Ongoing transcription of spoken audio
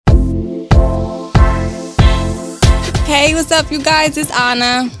Hey, what's up, you guys? It's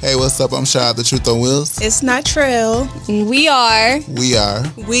Anna. Hey, what's up? I'm Shad, the Truth on Wheels. It's not Trill. And we are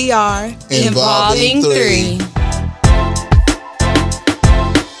Involving Three.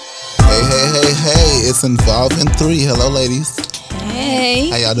 Hey, it's Involving Three. Hello, ladies. Hey.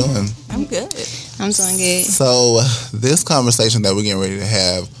 How y'all doing? I'm good. I'm doing good. So, this conversation that we're getting ready to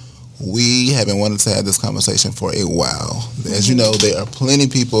have, we have been wanting to have this conversation for a while. As you know, there are plenty of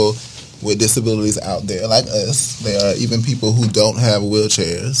people with disabilities out there like us. There are even people who don't have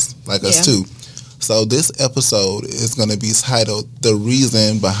wheelchairs like us too. So this episode is going to be titled The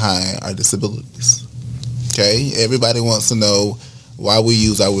Reason Behind Our Disabilities. Okay? Everybody wants to know why we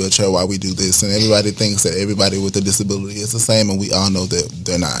use our wheelchair, why we do this, and everybody thinks that everybody with a disability is the same, and we all know that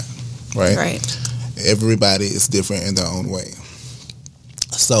they're not. Right? Everybody is different in their own way.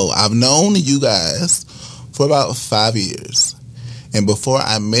 So I've known you guys for about 5 years. And before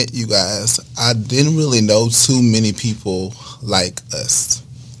I met you guys, I didn't really know too many people like us.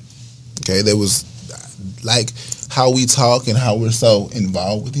 Okay, there was like how we talk and how we're so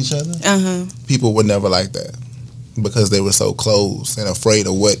involved with each other. People were never like that because they were so closed and afraid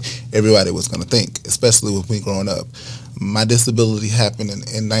of what everybody was going to think, especially with me growing up. My disability happened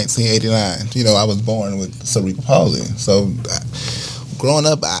in 1989. You know, I was born with cerebral palsy. So growing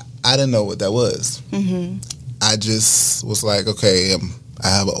up, I didn't know what that was. I just was like, okay, I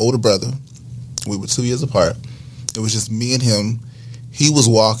have an older brother. We were 2 years apart. It was just me and him. He was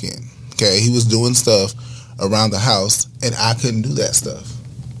walking, okay? He was doing stuff around the house, and I couldn't do that stuff.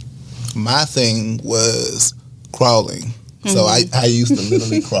 My thing was crawling. So I used to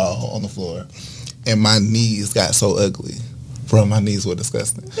literally crawl on the floor, and my knees got so ugly. Bro, my knees were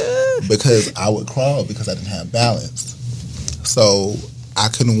disgusting because I would crawl because I didn't have balance. So I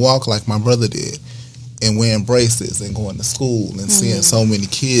couldn't walk like my brother did. And wearing braces and going to school and seeing so many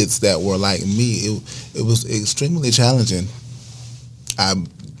kids that were like me, it was extremely challenging. I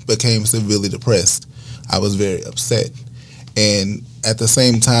became severely depressed. I was very upset. And at the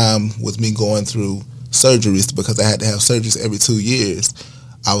same time, with me going through surgeries, because I had to have surgeries every 2 years,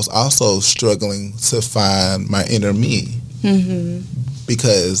 I was also struggling to find my inner me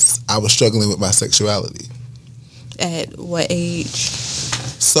because I was struggling with my sexuality. At what age?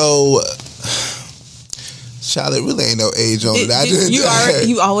 So, child, it really ain't no age on it.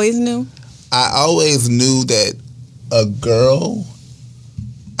 You always knew? I always knew that a girl,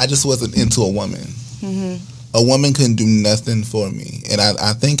 I just wasn't into a woman. A woman couldn't do nothing for me. And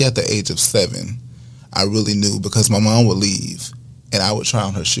I think at the age of 7, I really knew because my mom would leave and I would try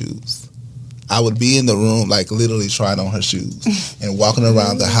on her shoes. I would be in the room, like literally trying on her shoes and walking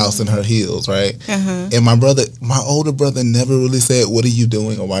around the house in her heels, right? And my older brother never really said, what are you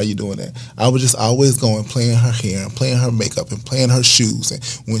doing or why are you doing that? I was just always going, playing her hair and playing her makeup and playing her shoes. And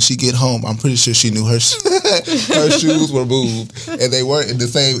when she get home, I'm pretty sure she knew her shoes were moved and they weren't in the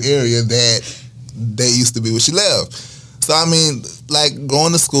same area that they used to be when she left. So, I mean, like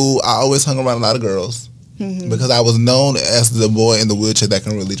going to school, I always hung around a lot of girls. Because I was known as the boy in the wheelchair that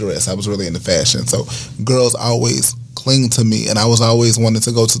can really dress. I was really into fashion. So girls always cling to me. And I was always wanting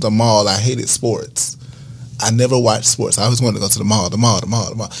to go to the mall. I hated sports. I never watched sports. I always wanted to go to the mall.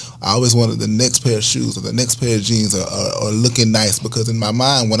 I always wanted the next pair of shoes or the next pair of jeans or looking nice. Because in my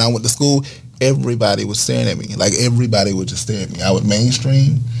mind, when I went to school, everybody was staring at me. Like everybody would just stare at me. I would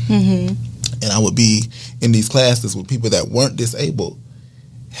mainstream. And I would be in these classes with people that weren't disabled.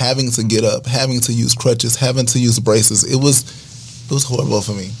 Having to get up, having to use crutches, having to use braces, it was horrible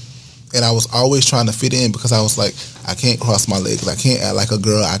for me. And I was always trying to fit in because I was like, I can't cross my legs, I can't act like a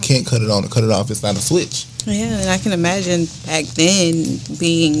girl, I can't cut it on and cut it off, it's not a switch. Yeah, and I can imagine back then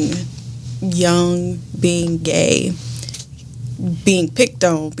being young, being gay, being picked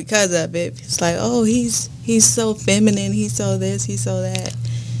on because of it. It's like, oh, he's so feminine, he's so this, he's so that.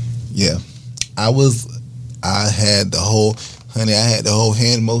 Yeah. I had the whole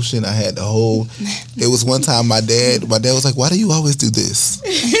hand motion. I had the whole, it was one time my dad was like, why do you always do this?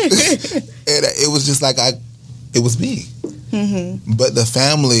 And it was just like, it was me. But the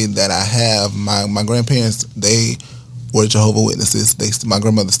family that I have, my grandparents, they were Jehovah's Witnesses. My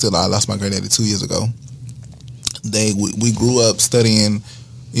grandmother still, I lost my granddaddy 2 years ago. We grew up studying,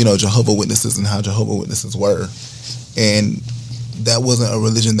 Jehovah's Witnesses and how Jehovah's Witnesses were. And that wasn't a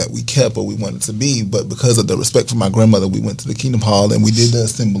religion that we kept or we wanted to be, but because of the respect for my grandmother, we went to the Kingdom Hall and we did the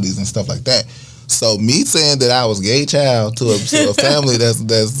assemblies and stuff like that. So me saying that I was gay child to a family that's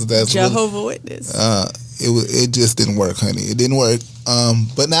Jehovah's Witness, it just didn't work, honey. It didn't work.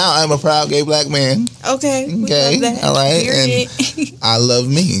 But now I'm a proud gay black man. Okay, we love that. All right, Period. And I love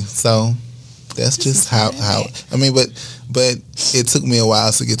me. So that's just how. I mean, but it took me a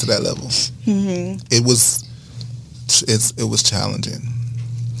while to get to that level. It was it was challenging.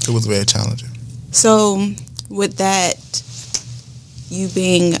 It was very challenging. So, with that, you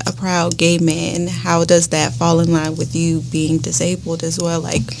being a proud gay man, how does that fall in line with you being disabled as well?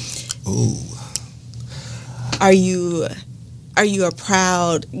 Like, ooh, are you a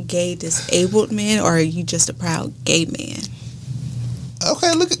proud gay disabled man, or are you just a proud gay man?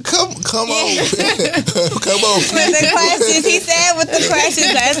 Okay, look at come on, come on. With the questions, he said with the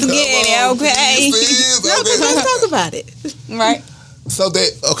questions, let's get it, okay? Let's talk about it. Right. So there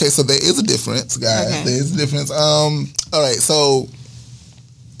is a difference, guys. Okay. There is a difference. All right, so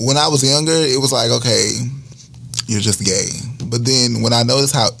when I was younger, it was like, okay, you're just gay. But then when I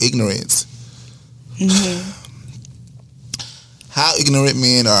noticed how ignorant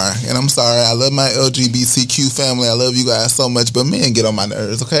men are, and I'm sorry, I love my LGBTQ family, I love you guys so much, but men get on my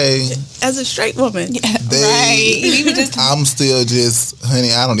nerves, okay? As a straight woman. Right. I'm still just,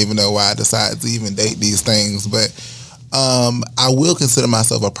 honey, I don't even know why I decided to even date these things, but I will consider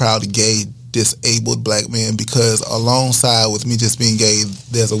myself a proud gay disabled black man because alongside with me just being gay,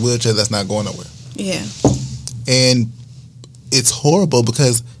 there's a wheelchair that's not going nowhere. Yeah. And it's horrible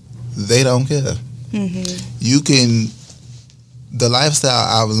because they don't care. The lifestyle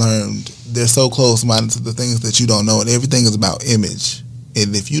I've learned, they're so close-minded to the things that you don't know, and everything is about image.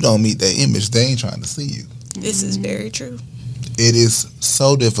 And if you don't meet that image, they ain't trying to see you. This is very true. It is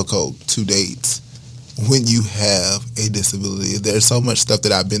so difficult to date when you have a disability. There's so much stuff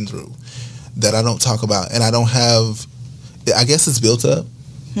that I've been through that I don't talk about, and I don't have, I guess it's built up.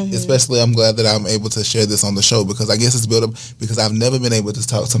 Especially, I'm glad that I'm able to share this on the show because I guess it's built up because I've never been able to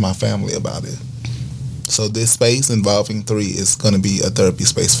talk to my family about it. So this space involving 3 is going to be a therapy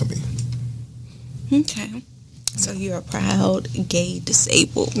space for me. Okay. So you're a proud gay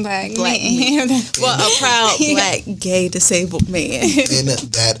disabled Black man. Well, a proud black gay disabled man. In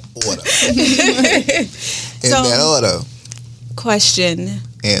that order. That order. Question.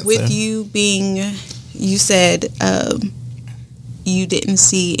 Answer. With you being, you said you didn't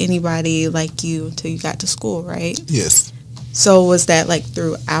see anybody like you until you got to school, right? Yes. So was that like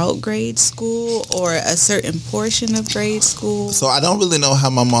throughout grade school or a certain portion of grade school? So I don't really know how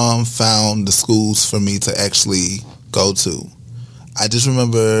my mom found the schools for me to actually go to. I just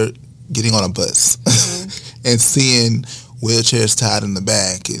remember getting on a bus and seeing wheelchairs tied in the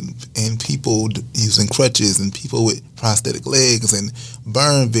back and people using crutches and people with prosthetic legs and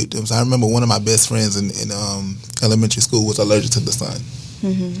burn victims. I remember one of my best friends in elementary school was allergic to the sun.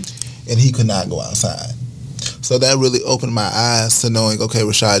 And he could not go outside. So that really opened my eyes to knowing, okay,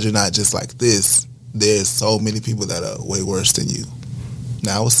 Rashad, you're not just like this. There's so many people that are way worse than you.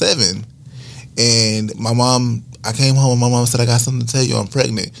 Now, I was 7, and I came home and my mom said, I got something to tell you, I'm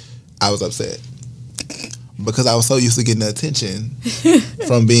pregnant. I was upset because I was so used to getting the attention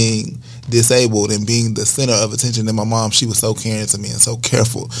from being disabled and being the center of attention. And my mom, she was so caring to me and so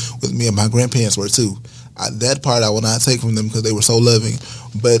careful with me, and my grandparents were too. That part I will not take from them because they were so loving.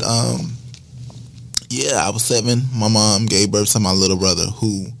 But yeah, I was 7. My mom gave birth to my little brother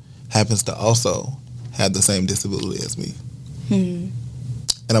who happens to also have the same disability as me. And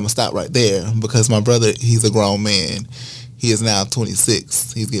I'm going to stop right there because my brother, he's a grown man. He is now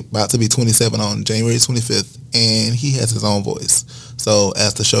 26. He's about to be 27 on January 25th, and he has his own voice. So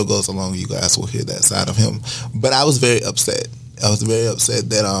as the show goes along, you guys will hear that side of him. But I was very upset. I was very upset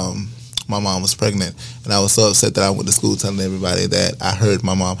that my mom was pregnant, and I was so upset that I went to school telling everybody that I heard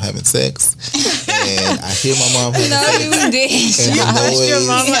my mom having sex, and I hear my mom having sex, and the noise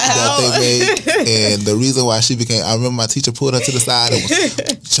that they made, and the reason why she became, I remember my teacher pulled her to the side and was,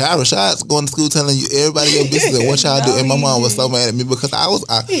 Child, Rashad's going to school telling you everybody your business and what y'all do, and my mom was so mad at me because I was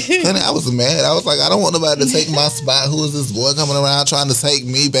mad. I was like, I don't want nobody to take my spot. Who is this boy coming around trying to take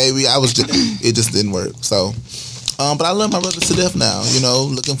me, baby? It just didn't work, so... but I love my brother to death now. You know,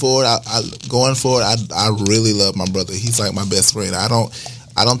 looking forward, going forward, I really love my brother. He's like my best friend. I don't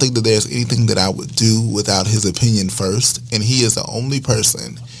think that there's anything that I would do without his opinion first. And he is the only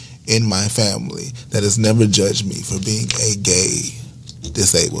person in my family that has never judged me for being a gay,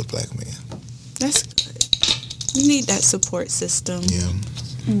 disabled black man. That's good. You need that support system. Yeah.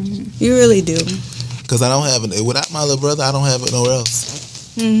 You really do. Because I don't have it. Without my little brother, I don't have it nowhere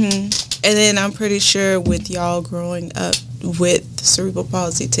else. And then I'm pretty sure with y'all growing up with cerebral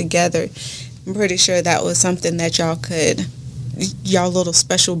palsy together, I'm pretty sure that was something that y'all little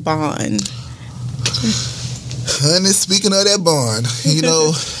special bond. Honey, speaking of that bond, you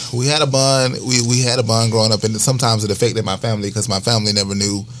know, we had a bond. We had a bond growing up, and sometimes it affected my family because my family never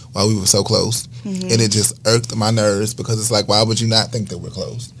knew why we were so close. And it just irked my nerves because it's like, why would you not think that we're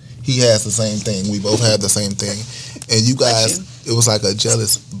close? He has the same thing. We both had the same thing. And you guys, it was like a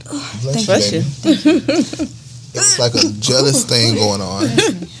jealous... Bless you, baby. It was like a jealous thing going on.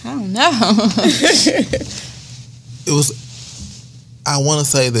 I don't know. It was. I want to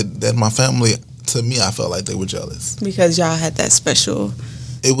say that my family, to me, I felt like they were jealous because y'all had that special.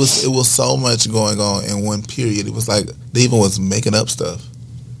 It was so much going on in one period. It was like they even was making up stuff.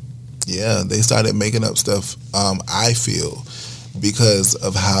 Yeah, they started making up stuff. I feel because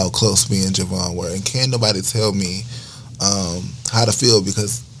of how close me and Javon were, and can't nobody tell me how to feel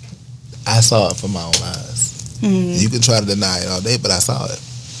because I saw it from my own eyes. Mm-hmm. You can try to deny it all day, but I saw it.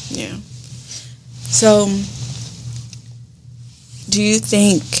 Yeah. So, do you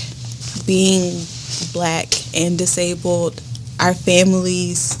think being black and disabled, our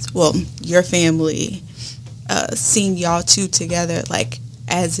families, well, your family, seeing y'all two together, like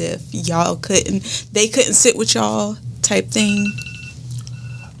as if they couldn't sit with y'all type thing?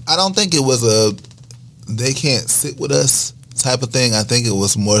 I don't think it was a they can't sit with us type of thing. I think it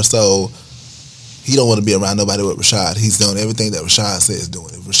was more so he don't want to be around nobody but Rashad. He's doing everything that Rashad says doing.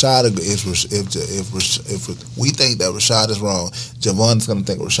 If we think that Rashad is wrong, Javon is going to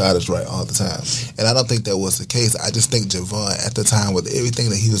think Rashad is right all the time. And I don't think that was the case. I just think Javon at the time with everything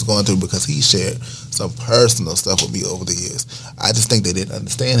that he was going through, because he shared some personal stuff with me over the years, I just think they didn't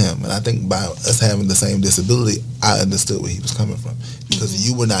understand him. And I think by us having the same disability, I understood where he was coming from. Because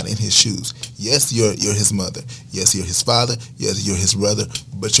you were not in his shoes. Yes, you're his mother. Yes, you're his father. Yes, you're his brother.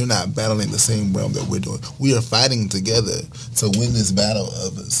 But you're not battling the same realm that we're doing. We are fighting together to win this battle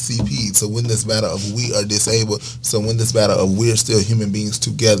of CP, to win this battle of we are disabled, to win this battle of we're still human beings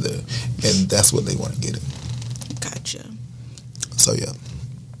together. And that's what they weren't getting. Gotcha. So, yeah.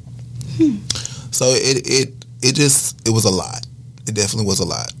 So, it was a lot. It definitely was a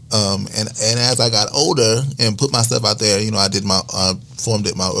lot. And as I got older and put myself out there, I did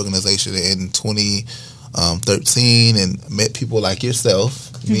formed my organization in 2013 and met people like yourself.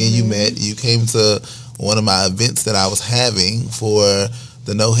 Me and you met. You came to one of my events that I was having for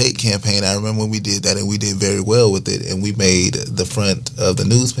the No Hate campaign. I remember when we did that, and we did very well with it. And we made the front of the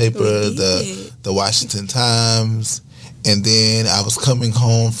newspaper, the Washington Times. And then I was coming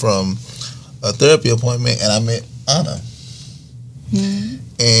home from a therapy appointment, and I met Anna. Mm-hmm.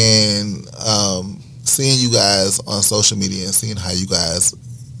 And seeing you guys on social media and seeing how you guys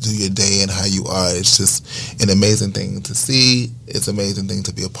do your day and how you are, it's just an amazing thing to see. It's an amazing thing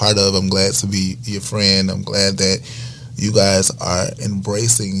to be a part of. I'm glad to be your friend. I'm glad that you guys are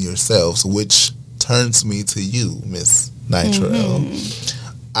embracing yourselves, which turns me to you, Miss Nitro.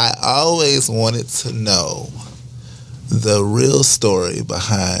 Mm-hmm. I always wanted to know the real story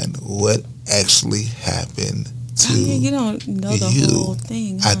behind what actually happened to you don't know the whole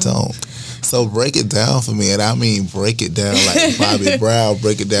thing. Huh? I don't. So break it down for me, and I mean break it down like Bobby Brown,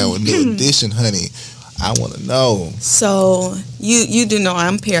 break it down with New Edition, honey. I want to know. So you do know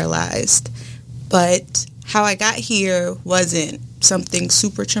I'm paralyzed, but how I got here wasn't something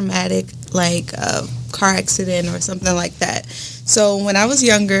super traumatic like a car accident or something like that. So when I was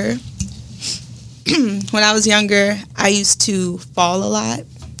younger, I used to fall a lot.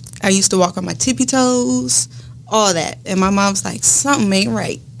 I used to walk on my tippy toes, all that. And my mom's like, something ain't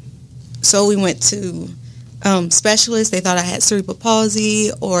right. So we went to specialists. They thought I had cerebral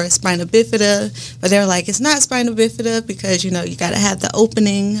palsy or spina bifida, but they were like, it's not spina bifida because, you got to have the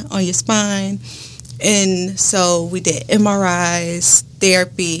opening on your spine. And so we did MRIs,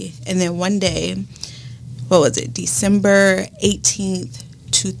 therapy, and then one day, December 18th,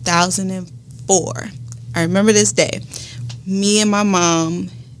 2004. I remember this day. Me and my mom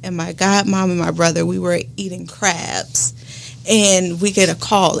and my godmom and my brother, we were eating crabs. And we get a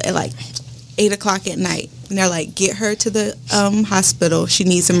call at like 8 o'clock at night. And they're like, get her to the hospital. She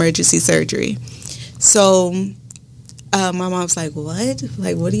needs emergency surgery. So my mom's like, what?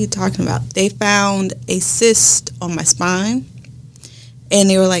 Like, what are you talking about? They found a cyst on my spine. And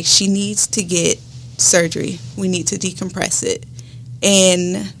they were like, she needs to get surgery. We need to decompress it.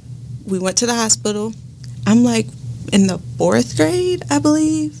 And we went to the hospital. I'm like in the 4th grade, I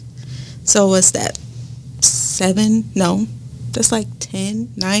believe. So what's that? 7? No. That's like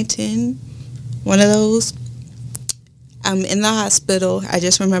 10, 9, 10, one of those. I'm in the hospital. I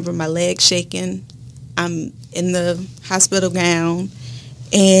just remember my legs shaking. I'm in the hospital gown.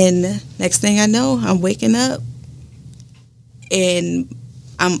 And next thing I know, I'm waking up. And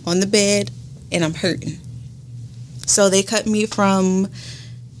I'm on the bed and I'm hurting. So they cut me from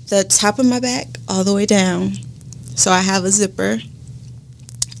the top of my back all the way down. So I have a zipper.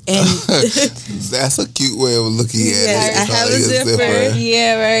 And that's a cute way of looking at it. I have a zipper.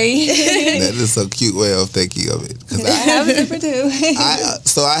 Yeah, right. That is a cute way of thinking of it. I have a zipper too.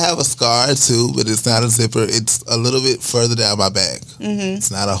 So I have a scar too, but it's not a zipper. It's a little bit further down my back. Mm-hmm.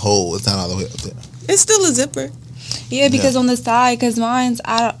 It's not a hole. It's not all the way up there. It's still a zipper. Yeah, because on the side, because mine's,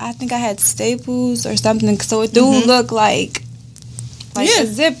 I think I had staples or something, so it do look like a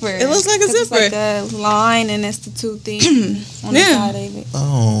zipper. It looks like a zipper. It's like a line, and it's the two things on the side of it.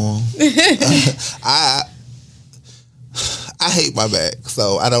 Oh. I hate my back,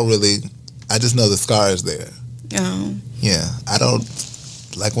 so I don't really, I just know the scar is there. Oh. Yeah, I don't,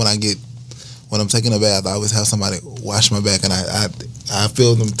 like when I'm taking a bath, I always have somebody wash my back, and I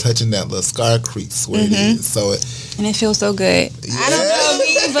feel them touching that little scar crease where it is. So and it feels so good. Yeah. I don't know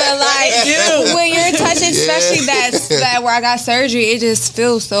me, but like when you're touching, especially that where I got surgery, it just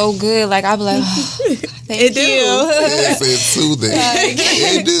feels so good. Like I'll be like, oh, thank you. Yes, it's soothing.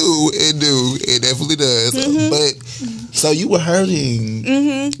 It definitely does. But so you were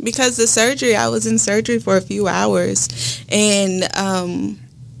hurting because the surgery, I was in surgery for a few hours, and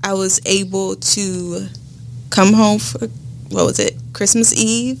I was able to come home for, Christmas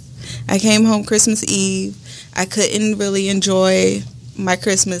Eve. I came home Christmas Eve. I couldn't really enjoy my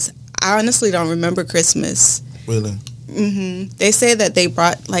Christmas. I honestly don't remember Christmas. Really? They say that they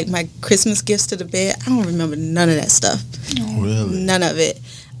brought like my Christmas gifts to the bed. I don't remember none of that stuff. Really? None of it.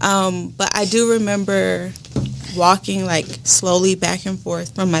 But I do remember walking like slowly back and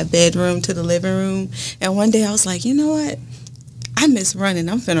forth from my bedroom to the living room. And one day I was like, you know what? I miss running.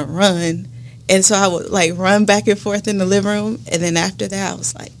 I'm finna run. And so I would like run back and forth in the living room. And then after that, I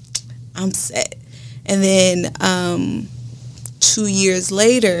was like, I'm set. And then 2 years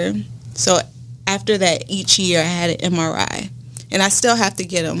later, so after that, each year I had an MRI. And I still have to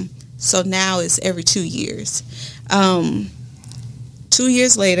get them. So now it's every 2 years. 2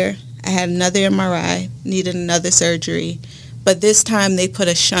 years later, I had another MRI, needed another surgery. But this time they put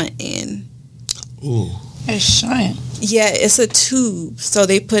a shunt in. Ooh. A shunt? Yeah, it's a tube. So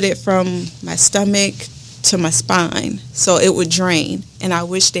they put it from my stomach to my spine so it would drain. And I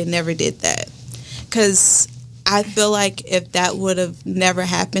wish they never did that. Because I feel like if that would have never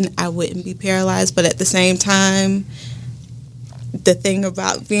happened, I wouldn't be paralyzed. But at the same time, the thing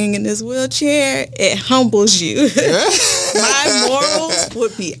about being in this wheelchair, it humbles you. My morals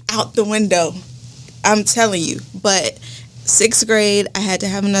would be out the window. I'm telling you. But 6th grade, I had to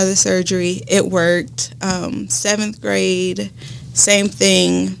have another surgery. It worked. 7th grade, same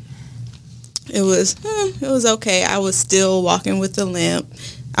thing. It was okay. I was still walking with a limp.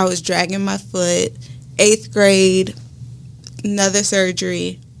 I was dragging my foot. 8th grade, another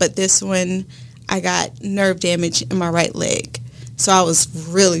surgery, but this one I got nerve damage in my right leg. So I was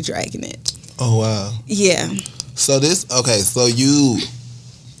really dragging it. Oh, wow. Yeah. So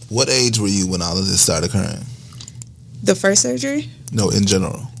what age were you when all of this started occurring? The first surgery? No, in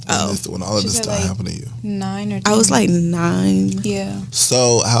general. Oh. When all of this started happening to you. 9 or 10. I was like 9. Yeah.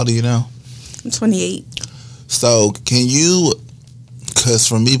 So how do you know? I'm 28. So can you, because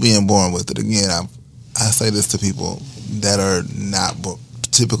for me being born with it, again, I say this to people that are not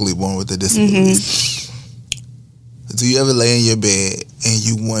typically born with a disability. Do you ever lay in your bed and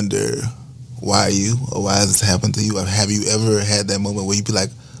you wonder why has this happened to you? Or have you ever had that moment where you be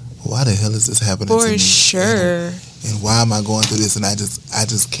like, why the hell is this happening to me? For sure. And why am I going through this and I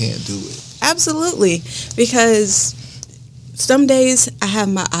just can't do it? Absolutely. Because some days I have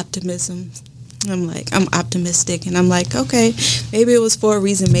my optimism. I'm optimistic, and I'm like, okay, maybe it was for a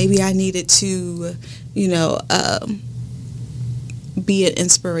reason. Maybe I needed to, be an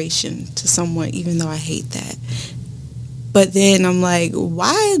inspiration to someone, even though I hate that. But then I'm like,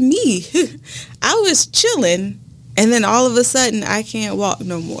 why me? I was chilling, and then all of a sudden I can't walk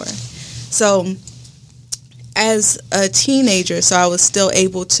no more. So as a teenager, so I was still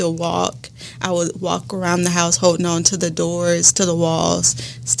able to walk. I would walk around the house holding on to the doors, to the walls,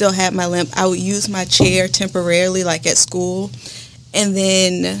 still had my limp. I would use my chair temporarily, like at school. And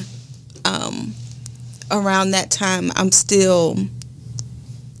then around that time, I'm still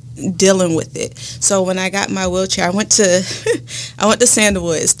dealing with it. So when I got my wheelchair, I went to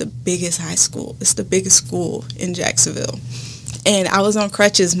Sandalwood. It's the biggest high school. It's the biggest school in Jacksonville. And I was on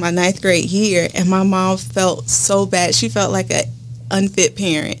crutches my 9th grade year, and my mom felt so bad. She felt like an unfit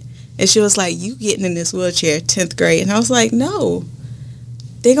parent. And she was like, you getting in this wheelchair 10th grade. And I was like, no.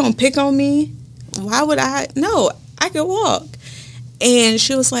 They gonna pick on me? Why would I? No, I can walk. And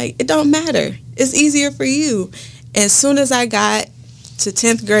she was like, it don't matter. It's easier for you. As soon as I got to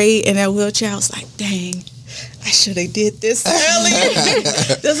 10th grade in that wheelchair, I was like, dang, I should have did this earlier.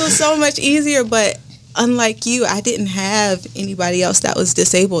 This was so much easier. But unlike you, I didn't have anybody else that was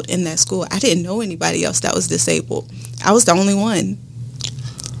disabled in that school. I didn't know anybody else that was disabled. I was the only one.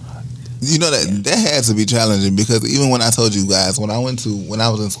 You know that had to be challenging, because even when I told you guys, when I was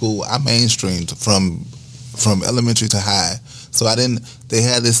in school, I mainstreamed from from elementary to high. So they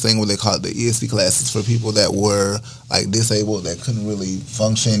had this thing where they called the ESC classes for people that were like disabled, that couldn't really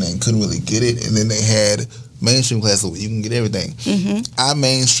function and couldn't really get it. And then they had mainstream classes where you can get everything. I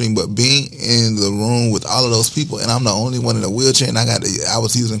mainstream, but being in the room with all of those people, and I'm the only one in a wheelchair, and I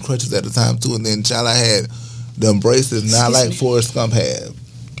was using crutches at the time too. And then child, I had them braces, not like Forrest Gump had,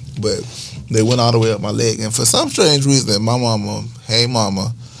 but they went all the way up my leg. And for some strange reason, my mama, hey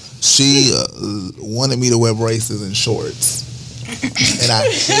mama, she wanted me to wear braces and shorts. And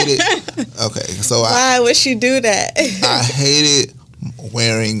I hated. Okay, so why would she do that? I hated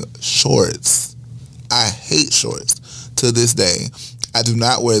wearing shorts. I hate shorts to this day. I do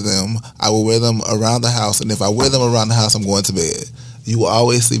not wear them. I will wear them around the house, and if I wear them around the house, I'm going to bed. You will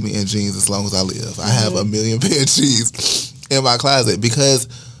always see me in jeans as long as I live. I have a million pair of jeans in my closet because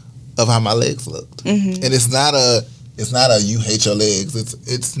of how my legs looked. And it's not a you hate your legs.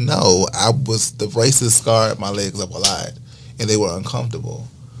 It's no. The braces scarred my legs up a lot. And they were uncomfortable.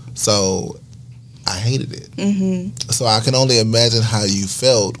 So I hated it. So I can only imagine how you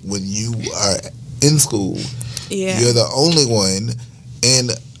felt when you are in school. Yeah. You're the only one.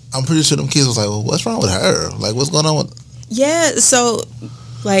 And I'm pretty sure them kids was like, well, what's wrong with her? Like, what's going on with... Yeah, so,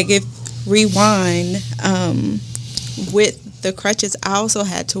 like, if rewind, with the crutches, I also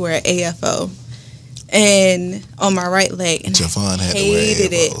had to wear AFO. And on my right leg, and Javon had to wear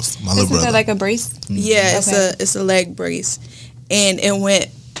AFOs. My little brother. Isn't that like a brace? Yeah, it's a leg brace, and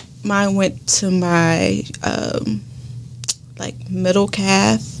mine went to my like middle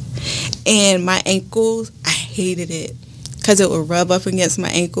calf, and my ankles. I hated it because it would rub up against my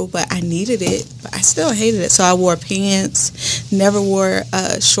ankle, but I needed it, but I still hated it. So I wore pants, never wore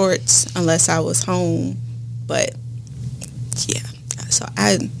shorts unless I was home, but yeah. So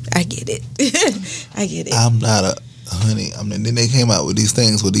I get it. I get it. I'm not a honey. I mean, then they came out with these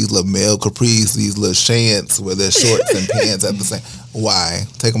things with these little male capris, these little shants where they're shorts and pants at the same. Why?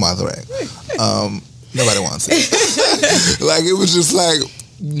 Take them out of the rack. Nobody wants it. Like it was just like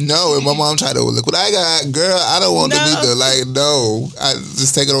no. And my mom tried to look what I got, girl. I don't want them either. Like no, I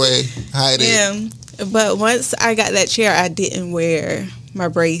just take it away, hide it. Yeah, but once I got that chair, I didn't wear my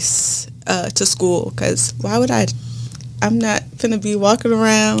brace to school because why would I? I'm not going to be walking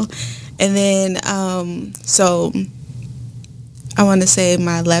around. And then, so I want to say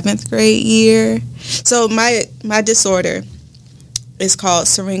my 11th grade year. So my disorder is called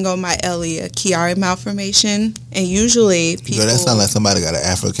syringomyelia Chiari malformation. And usually people... Girl, that sounds like somebody got an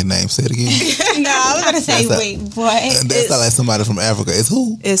African name. Say it again. No, I was going to say, wait, what? That sounds like somebody from Africa. It's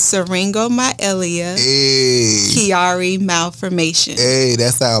who? It's syringomyelia Chiari malformation. Hey,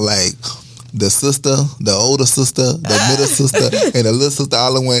 that sounds like... the sister, the older sister, the middle sister, and the little sister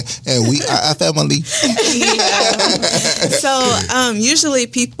all in one, and we are our family. Yeah. So usually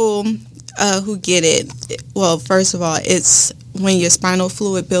people who get it, well, first of all, it's when your spinal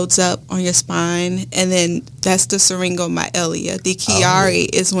fluid builds up on your spine, and then that's the syringomyelia. The Chiari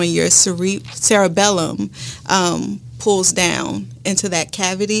is when your cerebellum pulls down into that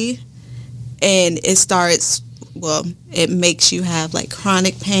cavity, and it starts... Well, it makes you have like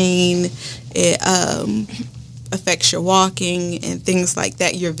chronic pain. It affects your walking and things like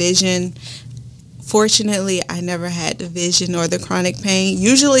that, your vision. Fortunately, I never had the vision or the chronic pain.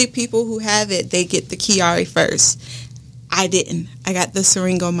 Usually people who have it, they get the Chiari first. I didn't. I got the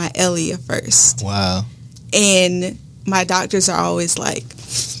syringomyelia first. Wow. And my doctors are always like,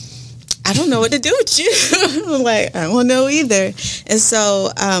 I don't know what to do with you. I'm like, I don't know either. And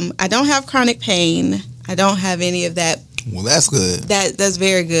so I don't have chronic pain. I don't have any of that. Well, that's good. That's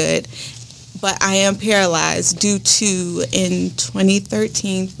very good. But I am paralyzed due to, in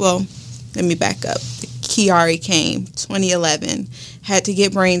 2013, well, let me back up. The Chiari came, 2011. Had to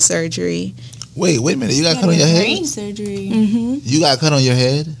get brain surgery. Wait a minute. You got cut on your head? Brain surgery. Mm-hmm. You got cut on your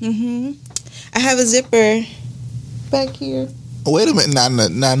head? Mm-hmm. I have a zipper back here. Wait a minute.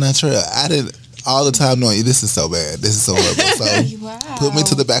 Not sure. I didn't... all the time knowing you, this is so bad. This is so horrible. So wow. Put me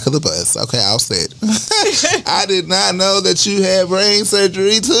to the back of the bus. Okay, I'll say it. I did not know that you had brain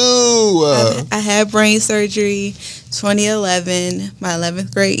surgery too. I had brain surgery 2011, my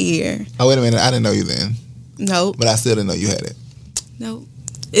 11th grade year. Oh, wait a minute. I didn't know you then. Nope. But I still didn't know you had it. Nope.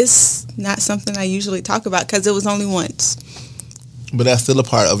 It's not something I usually talk about because it was only once. But that's still a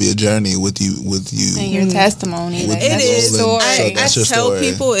part of your journey with you. And your testimony. With it is. Story. I tell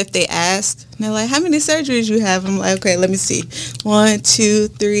people if they ask, they're like, how many surgeries you have? I'm like, okay, let me see. 1, 2,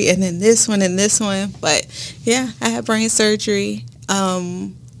 3, and then this one and this one. But yeah, I had brain surgery.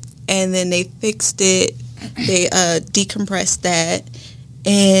 And then they fixed it. They decompressed that.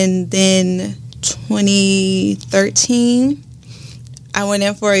 And then 2013, I went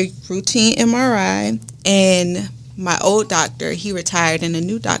in for a routine MRI. And my old doctor, he retired, and a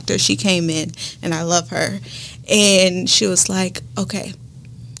new doctor, she came in, and I love her. And she was like, okay,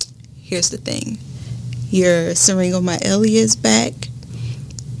 here's the thing. Your syringomyelia is back.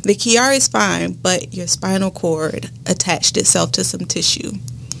 The Chiari is fine, but your spinal cord attached itself to some tissue,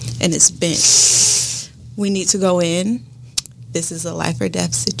 and it's bent. We need to go in. This is a life or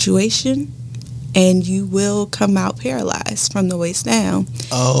death situation, and you will come out paralyzed from the waist down.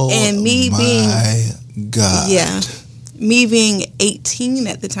 Oh, and my God. Yeah. Me being 18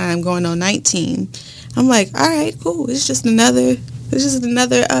 at the time, going on 19, I'm like, all right, cool. It's just another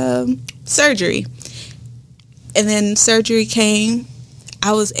surgery. And then surgery came.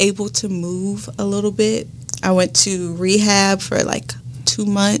 I was able to move a little bit. I went to rehab for like 2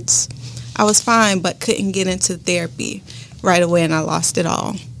 months. I was fine, but couldn't get into therapy right away, and I lost it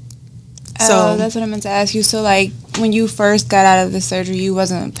all. So that's what I meant to ask you. So, like, when you first got out of the surgery, you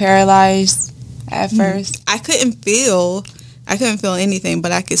wasn't paralyzed at first? I couldn't feel anything,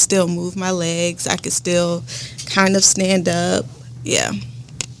 but I could still move my legs. I could still kind of stand up. Yeah.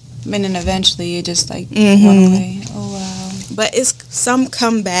 And then eventually it just, like, went away. Oh, wow. But some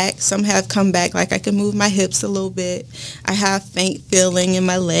come back. Some have come back. Like, I can move my hips a little bit. I have faint feeling in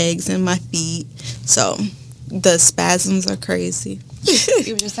my legs and my feet. So the spasms are crazy.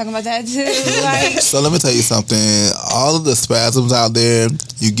 You were just talking about that too. Like. So let me tell you something. All of the spasms out there,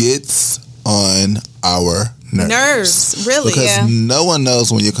 you get on our nerves. Really. Because no one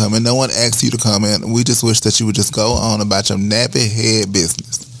knows when you're coming. No one asks you to come in. We just wish that you would just go on about your nappy head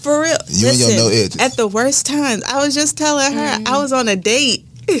business. For real. You and your no edges. At the worst times, I was just telling her I was on a date.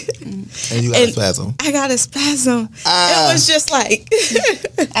 And you got a spasm. I got a spasm. It was just like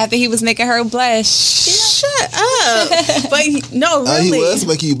after he was making her blush. Shut up. But no, really. He was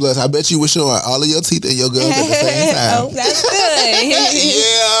making you blush. I bet you were showing all of your teeth and your gums at the same time. Oh, that's good.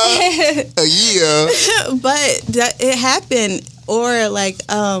 Yeah. But it happened. Or like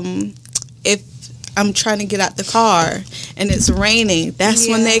if I'm trying to get out the car and it's raining, that's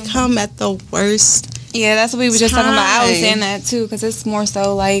when they come at the worst. Yeah, that's what we were just talking about. I was saying that too, because it's more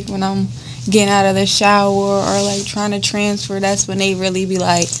so like when I'm getting out of the shower or like trying to transfer, that's when they really be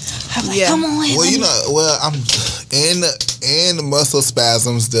like, I'm like, come on. Well, I'm in muscle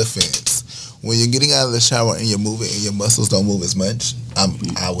spasms defense. When you're getting out of the shower and you're moving and your muscles don't move as much,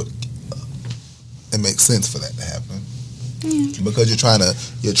 it makes sense for that to happen. Because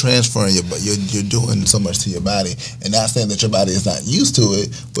you're transferring you're doing so much to your body, and not saying that your body is not used to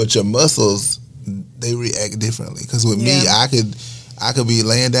it, but your muscles, they react differently. Because with me, I could be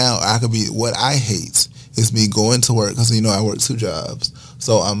laying down, or I could be, what I hate is me going to work, because I work 2 jobs,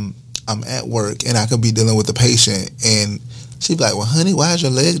 so I'm at work and I could be dealing with the patient, and she'd be like, well, honey, why is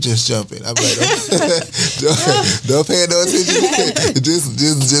your leg just jumping? I'd be like, don't pay no attention.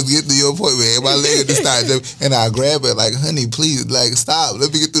 just get to your appointment. And my leg just start jumping. And I grab it like, honey, please, like, stop.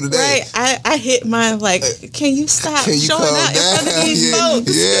 Let me get through the day. Right. I hit mine like, can you stop can you showing calm out down? in front of these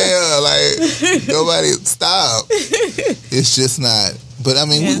folks? Yeah, like, nobody, stop. It's just not. But, I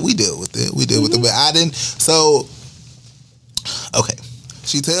mean, we deal with it. We deal with it. But I didn't. So, okay.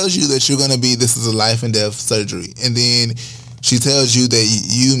 She tells you that you're going to be, this is a life and death surgery. And then she tells you that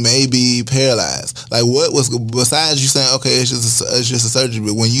you may be paralyzed. Like, what was, besides you saying, okay, it's just a surgery,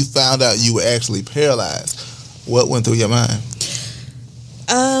 but when you found out you were actually paralyzed, what went through your mind?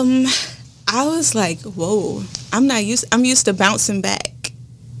 I was like, whoa, I'm used to bouncing back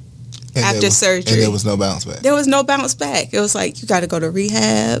after surgery. And there was no bounce back. There was no bounce back. It was like, you got to go to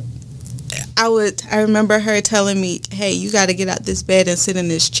rehab. I remember her telling me, hey, you got to get out this bed and sit in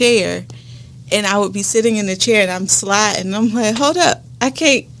this chair. And I would be sitting in the chair and I'm sliding. And I'm like, hold up. I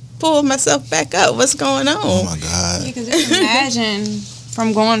can't pull myself back up. What's going on? Oh, my God. Yeah, because just imagine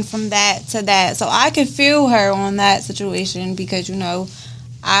from going from that to that. So I could feel her on that situation because,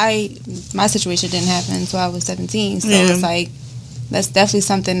 my situation didn't happen until I was 17. So it's like, that's definitely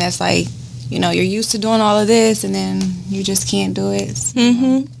something that's like, you're used to doing all of this and then you just can't do it. So.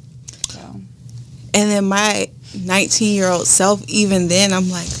 And then my 19-year-old self, even then, I'm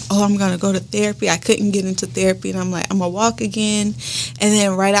like, oh, I'm going to go to therapy. I couldn't get into therapy. And I'm like, I'm going to walk again. And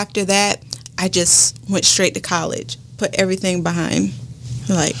then right after that, I just went straight to college, put everything behind.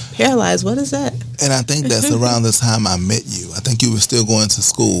 Like, paralyzed, what is that? And I think that's around the time I met you. I think you were still going to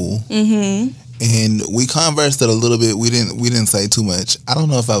school. Mm-hmm. And we conversed it a little bit. We didn't say too much. I don't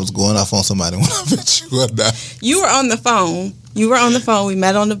know if I was going off on somebody when I met you or not. You were on the phone. We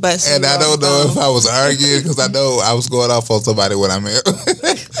met on the bus. And I don't know if I was arguing because I know I was going off on somebody when I met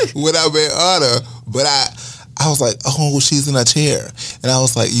Anna. But I was like, oh, she's in a chair. And I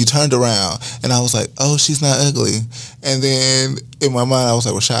was like, you turned around. And I was like, oh, she's not ugly. And then in my mind, I was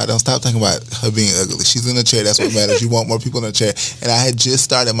like, well, Shia, don't stop thinking about her being ugly. She's in a chair. That's what matters. You want more people in a chair. And I had just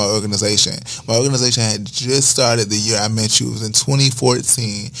started my organization. My organization had just started the year I met you. It was in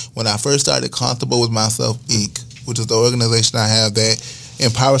 2014 when I first started Comfortable With Myself, Inc., which is the organization I have that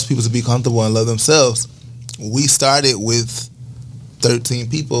empowers people to be comfortable and love themselves. We started with 13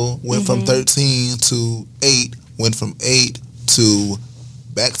 people, went from 13 to 8, went from 8 to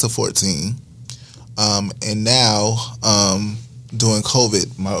back to 14. And now, during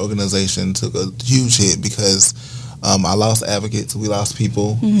COVID, my organization took a huge hit because I lost advocates, we lost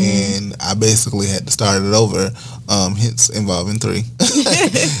people, and I basically had to start it over, hence involving 3.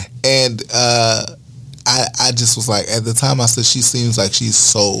 And I just was like, at the time I said, she seems like she's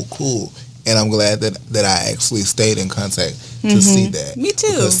so cool. And I'm glad that I actually stayed in contact to see that. Me too.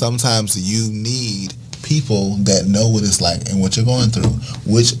 Because sometimes you need people that know what it's like and what you're going through.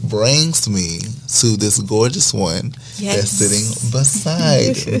 Which brings me to this gorgeous one that's sitting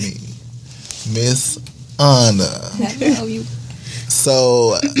beside me, Miss Anna. I know you.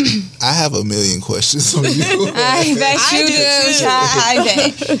 So, I have a million questions for you. I bet you do. I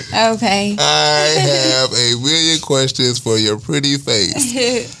bet. Okay. I have a million questions for your pretty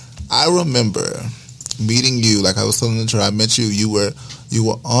face. I remember meeting you, like I was telling the I met you. You were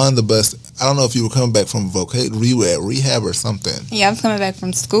on the bus. I don't know if you were coming back from rehab or something. Yeah, I was coming back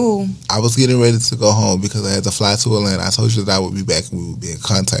from school. I was getting ready to go home because I had to fly to Atlanta. I told you that I would be back and we would be in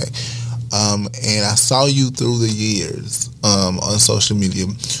contact. And I saw you through the years on social media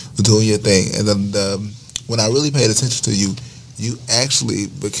doing your thing. And then when I really paid attention to you, you actually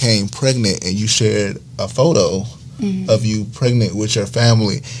became pregnant and you shared a photo of you pregnant with your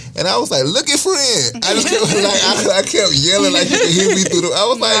family. And I was like, look at friend. I just kept, I kept yelling like you could hear me through I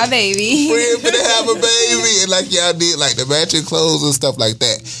was like, my baby. Friend finna have a baby. And like y'all did like the matching clothes and stuff like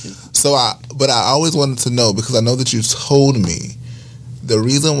that. So but I always wanted to know, because I know that you told me the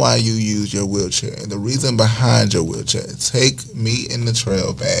reason why you use your wheelchair and the reason behind your wheelchair. Take me in the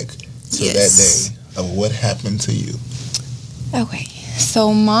trail back to that day of what happened to you. Okay.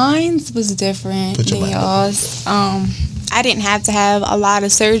 So mine was different than y'all's. I didn't have to have a lot of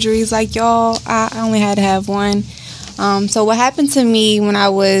surgeries like y'all. I only had to have one. So what happened to me when I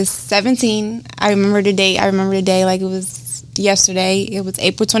was 17, I remember the day like it was yesterday. It was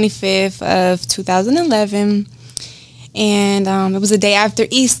April 25th of 2011. And it was the day after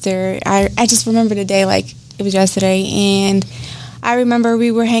Easter. I just remember the day like it was yesterday. And I remember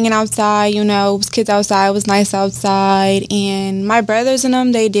we were hanging outside, it was kids outside, it was nice outside, and my brothers and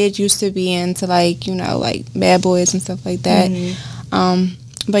them, they did used to be into, like Bad Boys and stuff like that.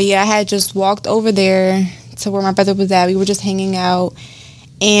 But yeah, I had just walked over there to where my brother was at. We were just hanging out,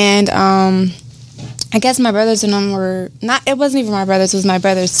 and I guess my brothers and them were, it wasn't even my brothers, it was my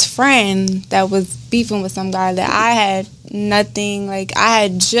brother's friend that was beefing with some guy that I had nothing, I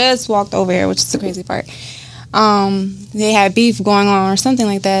had just walked over here, which is the crazy part. They had beef going on or something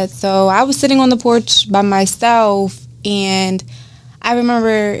like that. So I was sitting on the porch by myself, and I remember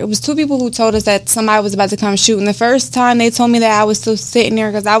it was 2 people who told us that somebody was about to come shoot. And the first time they told me that, I was still sitting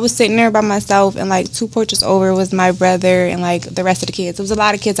there because I was sitting there by myself, and 2 porches over was my brother and the rest of the kids. There was a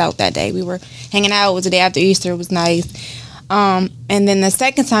lot of kids out that day. We were hanging out. It was the day after Easter. It was nice. And then the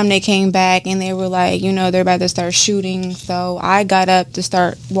second time they came back and they were they're about to start shooting. So I got up to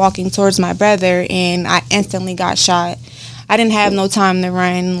start walking towards my brother, and I instantly got shot. I didn't have no time to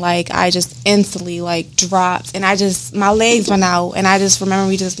run. I just instantly dropped, and my legs went out, and I just remember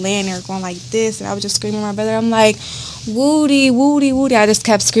me just laying there going like this, and I was just screaming at my brother. I'm like, Woody, Woody, Woody. I just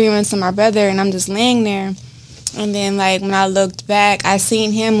kept screaming to my brother, and I'm just laying there. And then, when I looked back, I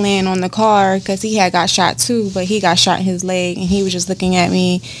seen him laying on the car because he had got shot too, but he got shot in his leg, and he was just looking at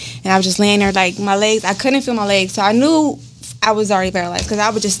me, and I was just laying there my legs, I couldn't feel my legs, so I knew I was already paralyzed because I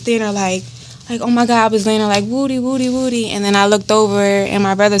was just standing there like, oh my God, I was laying there Woody, Woody, Woody, and then I looked over, and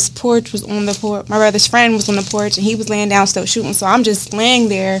my brother's porch was on the porch, my brother's friend was on the porch, and he was laying down still shooting, so I'm just laying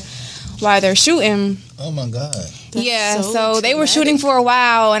there while they're shooting. Oh my God. That's so they were shooting for a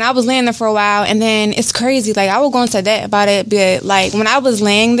while, and I was laying there for a while, and then it's crazy. I will go into that about it, but when I was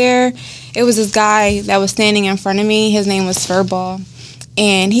laying there, it was this guy that was standing in front of me. His name was Furball,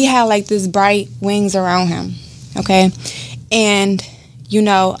 and he had this bright wings around him. Okay, and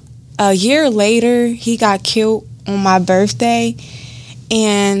a year later, he got killed on my birthday,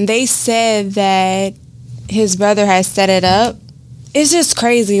 and they said that his brother had set it up. It's just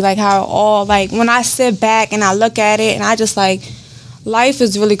crazy, how all, when I sit back and I look at it, and I just, life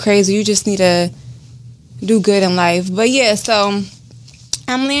is really crazy. You just need to do good in life. But, yeah, so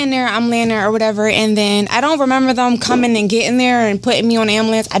I'm laying there or whatever, and then I don't remember them coming and getting there and putting me on the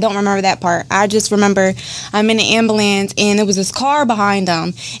ambulance. I don't remember that part. I just remember I'm in the ambulance, and there was this car behind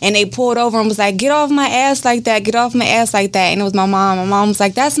them, and they pulled over and was like, get off my ass like that, get off my ass like that. And it was my mom. My mom was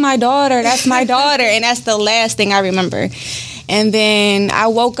like, that's my daughter, that's my daughter. And that's the last thing I remember. And then I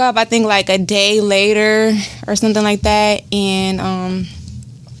woke up, I think like a day later or something like that, and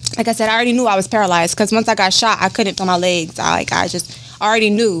like I said, I already knew I was paralyzed, because once I got shot, I couldn't feel my legs. I just already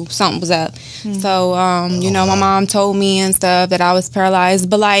knew something was up. So, my mom told me and stuff that I was paralyzed.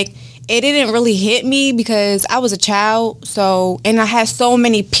 But, like, it didn't really hit me because I was a child. So, and I had so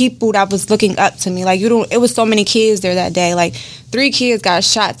many people that was looking up to me. Like, it was so many kids there that day. Like, 3 kids got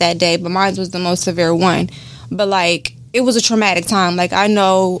shot that day, but mine was the most severe one. But, like, it was a traumatic time. Like, I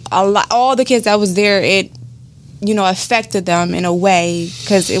know all the kids that was there, it affected them in a way,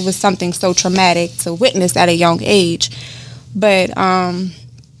 because it was something so traumatic to witness at a young age. But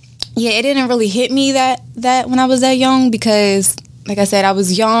it didn't really hit me that when I was that young, because like I said, I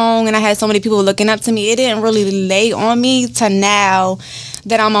was young and I had so many people looking up to me. It didn't really lay on me to now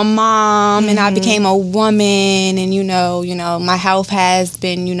that I'm a mom and I became a woman, and my health has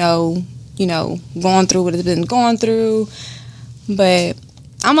been going through what it's been going through. But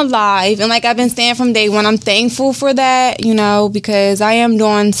I'm alive, and like I've been saying from day one, I'm thankful for that, because I am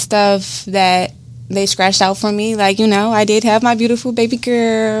doing stuff that they scratched out for me. Like, I did have my beautiful baby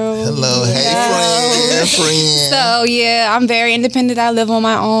girl. Hello, hey friend. So, yeah, I'm very independent. I live on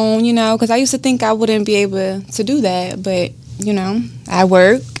my own, because I used to think I wouldn't be able to do that. But, I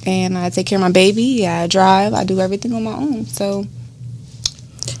work, and I take care of my baby. I drive. I do everything on my own. So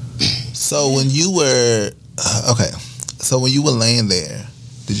when you were, when you were laying there,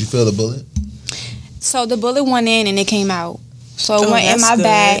 did you feel the bullet? So the bullet went in and it came out. So it went in my good.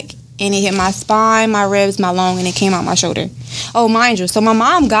 back, and it hit my spine, my ribs, my lung, and it came out my shoulder. Oh, mind you, so my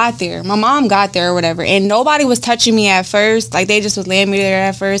mom got there or whatever, and nobody was touching me at first. Like, they just was laying me there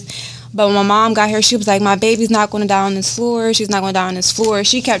at first. But when my mom got here, she was like, my baby's not going to die on this floor. She's not going to die on this floor.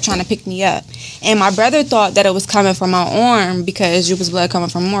 She kept trying to pick me up. And my brother thought that it was coming from my arm because there was blood coming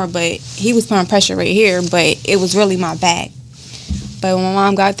from more, but he was putting pressure right here, but it was really my back. But when my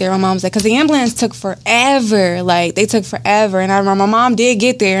mom got there, my mom was like, because the ambulance took forever. Like, they took forever. And I remember my mom did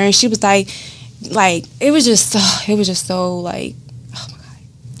get there, and she was like, it was just so, like, oh my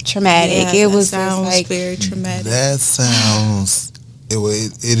God, traumatic. Yeah, it was sounds just, like, very traumatic. That sounds,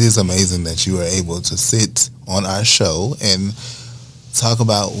 it is amazing that you were able to sit on our show and talk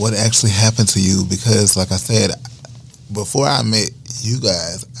about what actually happened to you, because, like I said, before I met you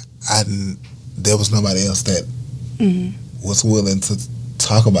guys, there was nobody else that was willing to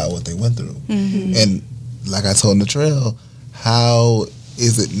talk about what they went through. And like I told Natrell, how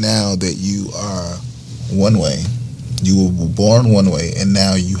is it now that you are one way? You were born one way, and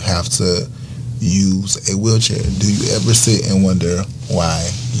now you have to use a wheelchair. Do you ever sit and wonder why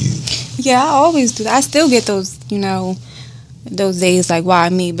you? Yeah, I always do. I still get those, those days like, why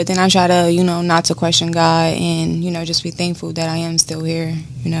me? But then I try to, not to question God and, just be thankful that I am still here,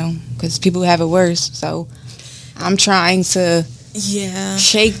 because people have it worse. So I'm trying to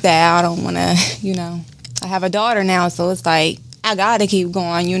shake that. I don't want to, I have a daughter now, so it's like, I got to keep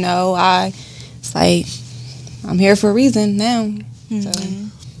going, it's like, I'm here for a reason now. So.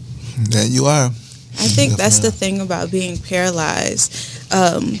 There you are. I think that's the thing about being paralyzed.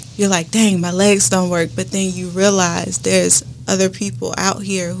 You're like, dang, my legs don't work. But then you realize there's other people out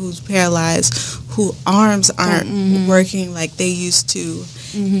here who's paralyzed, whose arms aren't working like they used to.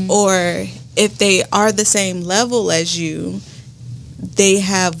 Or if they are the same level as you, they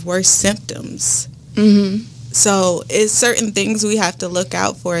have worse symptoms. So it's certain things we have to look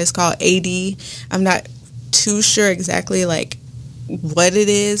out for. It's called AD. I'm not too sure exactly like what it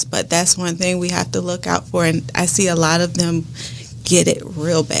is, but that's one thing we have to look out for, and I see a lot of them get it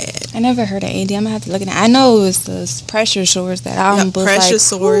real bad. I never heard of AD. I'm gonna have to look at it. I know it's those pressure sores that I'm pressure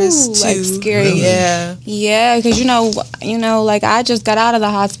sores too. Like scary. Really? Yeah, because like I just got out of the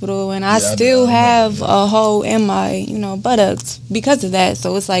hospital and I still have a hole in my buttocks because of that.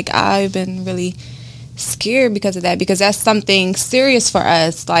 So it's like I've been really scared because of that, because that's something serious for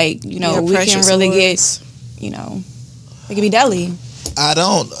us. Like we can really get it could be deadly. I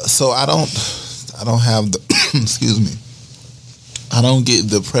don't have the excuse me. I don't get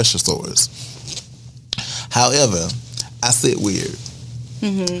the pressure sores. However, I sit weird.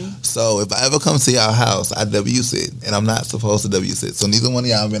 So if I ever come to y'all house, I W-sit, and I'm not supposed to W-sit. So neither one of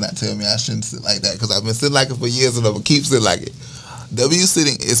y'all been not tell me I shouldn't sit like that, because I've been sitting like it for years and I'm gonna keep sitting like it.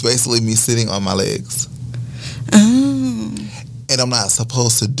 W-sitting is basically me sitting on my legs. And I'm not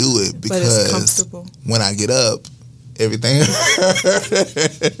supposed to do it because when I get up, everything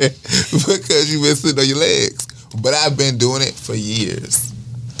because you've been sitting on your legs. But I've been doing it for years.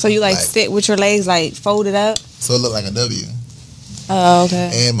 So you like sit with your legs like folded up? So it look like a W. Oh,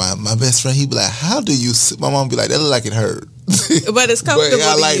 okay. And my best friend, he be like, how do you sit? My mom be like, that look like it hurt. But it's comfortable. But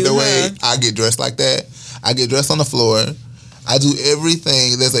I like to you, the way huh? I get dressed like that. I get dressed on the floor. I do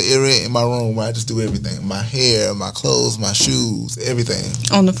everything. There's an area in my room where I just do everything. My hair, my clothes, my shoes, everything.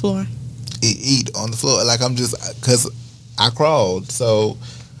 On the floor. Eat on the floor. Like I'm just, because I crawled. So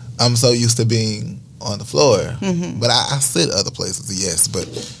I'm so used to being on the floor. Mm-hmm. But I sit other places, yes. But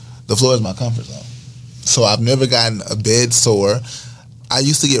the floor is my comfort zone. So I've never gotten a bed sore. I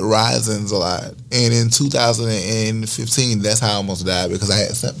used to get risings a lot. And in 2015, that's how I almost died because I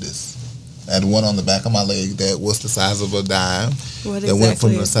had sepsis. I had one on the back of my leg that was the size of a dime. What that went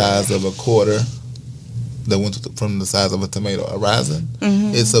from the size of a quarter. That went from the size of a tomato. A rising.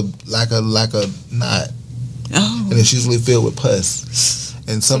 Mm-hmm. It's like a knot. Oh. And it's usually filled with pus.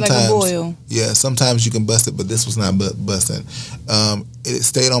 And sometimes, so like a boil. Yeah, sometimes you can bust it, but this was not busting. It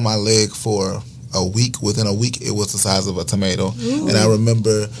stayed on my leg for a week. Within a week, it was the size of a tomato. Ooh. And I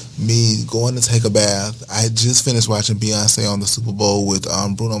remember me going to take a bath. I had just finished watching Beyonce on the Super Bowl with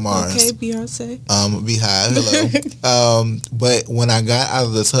Bruno Mars. Okay, Beyonce. Beehive, hello. But when I got out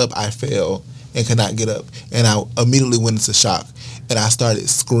of the tub, I fell and could not get up. And I immediately went into shock. And I started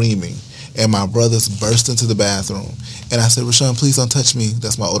screaming. And my brothers burst into the bathroom. And I said, Rashawn, please don't touch me.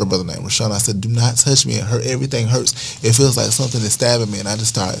 That's my older brother name, Rashawn. I said, do not touch me. It hurt. Everything hurts. It feels like something is stabbing me. And I just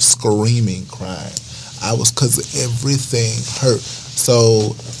started screaming, crying. Because everything hurt.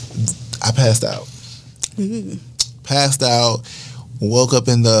 So I passed out. Mm-hmm. Passed out, woke up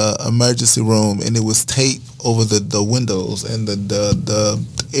in the emergency room, and it was tape over the windows and the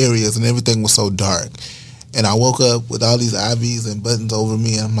areas, and everything was so dark. And I woke up with all these IVs and buttons over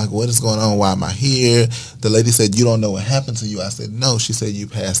me. And I'm like, what is going on? Why am I here? The lady said, you don't know what happened to you. I said, no. She said, you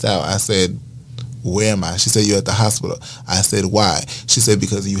passed out. I said, where am I? She said, you're at the hospital. I said, why? She said,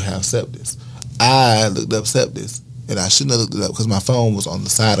 because you have sepsis. I looked up sepsis. And I shouldn't have looked it up because my phone was on the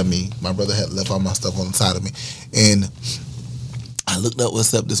side of me. My brother had left all my stuff on the side of me. And I looked up what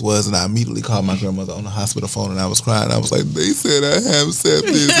sepsis was, and I immediately called my grandmother on the hospital phone, and I was crying. I was like, they said I have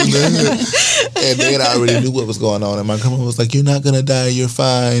sepsis. And then I already knew what was going on. And my grandma was like, you're not going to die. You're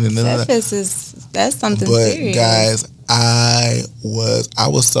fine. And then that's something serious. But, guys, I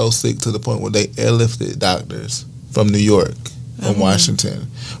was so sick to the point where they airlifted doctors from New York, from Washington,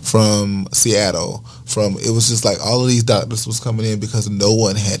 from Seattle, it was just like all of these doctors was coming in because no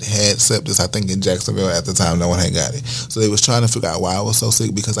one had sepsis. I think in Jacksonville at the time, no one had got it. So they was trying to figure out why I was so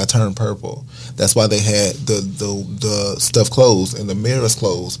sick because I turned purple. That's why they had the stuff closed and the mirrors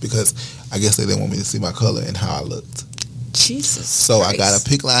closed because I guess they didn't want me to see my color and how I looked. Jesus. So Christ. I got a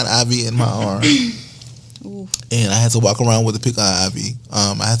PICC line IV in my arm, and I had to walk around with a PICC line IV.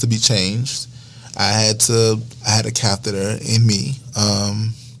 I had to be changed. I had a catheter in me.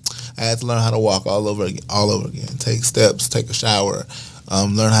 I had to learn how to walk all over again. Take steps, take a shower,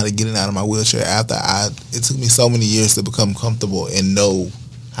 learn how to get in and out of my wheelchair. It took me so many years to become comfortable and know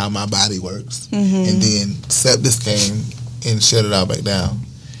how my body works. Mm-hmm. And then sepsis came and shut it all back down.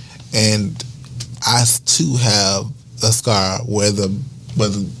 And I too have a scar where the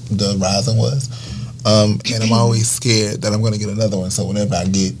rising was. And I'm always scared that I'm going to get another one. So whenever I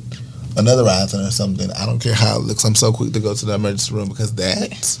get another rising or something, I don't care how it looks, I'm so quick to go to the emergency room because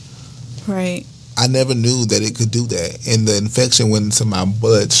right. I never knew that it could do that. And the infection went into my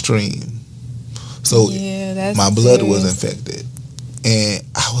bloodstream. So my blood was infected. And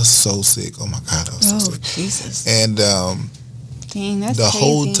I was so sick. Oh my God, I was so sick. Jesus. And dang, that's the crazy.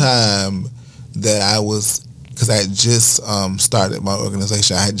 whole time that I was, because I had just started my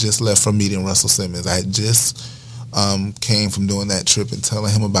organization. I had just left from meeting Russell Simmons. I had just came from doing that trip and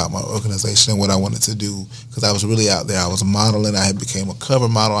telling him about my organization and what I wanted to do because I was really out there. I was modeling. I had became a cover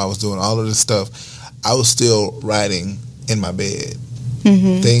model. I was doing all of this stuff. I was still writing in my bed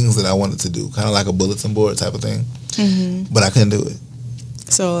things that I wanted to do, kind of like a bulletin board type of thing, but I couldn't do it.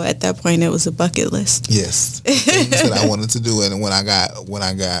 So at that point, it was a bucket list. Yes, things that I wanted to do, and when I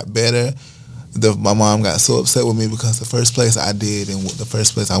got better, my mom got so upset with me because the first place I did and the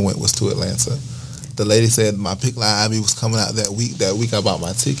first place I went was to Atlanta. The lady said my PICC line IV was coming out that week. That week I bought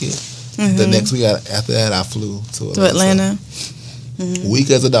my ticket. The next week after that I flew to Atlanta. Weak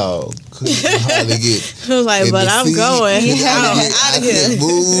as a dog. Couldn't hardly get. I was like, but I'm going. I couldn't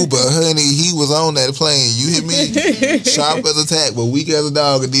move, but honey, he was on that plane. You hit me sharp as a tack, but weak as a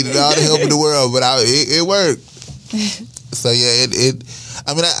dog and needed all the help in the world. But it worked. So yeah,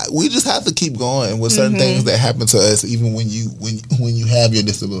 I mean, we just have to keep going with certain things that happen to us, even when you have your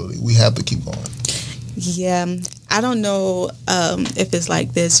disability. We have to keep going. Yeah, I don't know if it's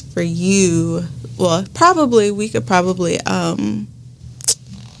like this for you. Well, we could probably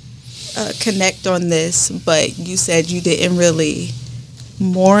connect on this, but you said you didn't really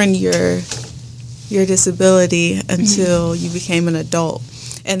mourn your disability until you became an adult.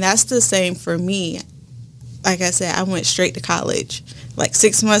 And that's the same for me. Like I said, I went straight to college. Like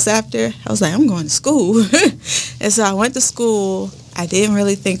 6 months after, I was like, I'm going to school. And so I went to school. I didn't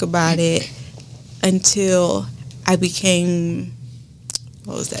really think about it until I became,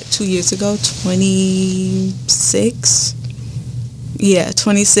 2 years ago, 26? Yeah,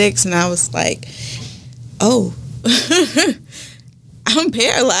 26. And I was like, oh, I'm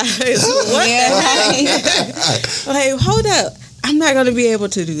paralyzed. What the heck? Like, hold up. I'm not going to be able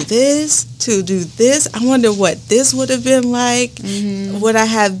to do this. I wonder what this would have been like. Mm-hmm. Would I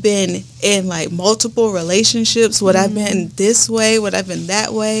have been in like multiple relationships? Would I have been this way? Would I have been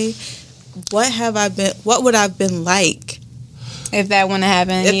that way? What would I have been like? If that wouldn't have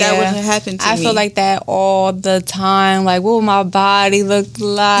happened. That wouldn't have happened to me. I feel like that all the time. Like, what would my body look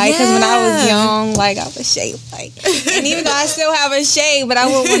like? Because when I was young, like, I was shaped like. And even though I still have a shape, but I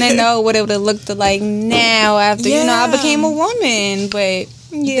would want to know what it would have looked like now after, I became a woman. But,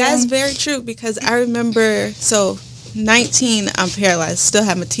 That's very true because I remember, 19, I'm paralyzed. Still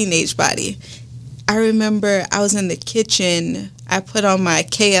have a teenage body. I remember I was in the kitchen. I put on my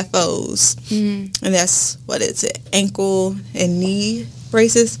KFOs, and that's, what is it, ankle and knee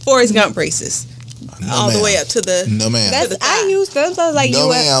braces? Forrest Gump braces. All the way up to the... No, ma'am. I use those. I was like, no,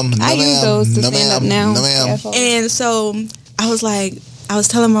 ma'am. I use those to stand up now. No, ma'am. And so I was like, I was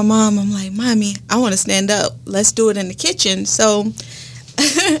telling my mom, I'm like, Mommy, I want to stand up. Let's do it in the kitchen. So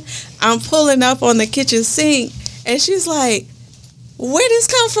I'm pulling up on the kitchen sink, and she's like, where this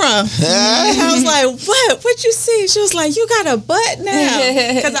come from? And I was like, what you see? She was like, you got a butt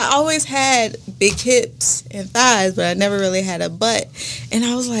now. Because I always had big hips and thighs, but I never really had a butt. And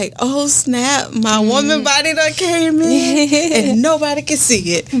I was like, oh snap, my woman body done came in and nobody can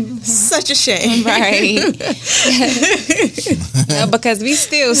see it. Such a shame. Right. No, because we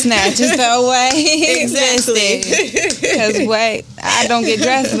still snatches away. Exactly. Because I don't get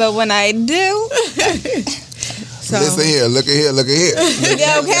dressed, but when I do... Listen here, look at here. Okay.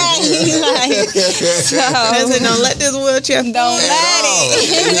 Don't let this wheelchair fall. Don't let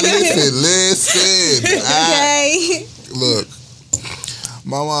it. Listen. Okay. Look,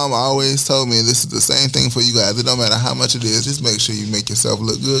 my mom always told me this is the same thing for you guys. It don't matter how much it is. Just make sure you make yourself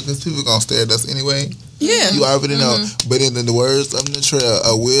look good because people going to stare at us anyway. Yeah. You already know. But in the words of the trail,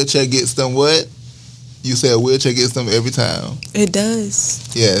 a wheelchair gets them what? You say a wheelchair gets them every time. It does.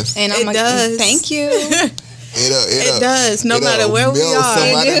 Yes. And I'm does. Thank you. It does, no matter where we are.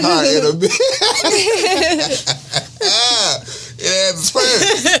 Somebody's heart. It'll be. It has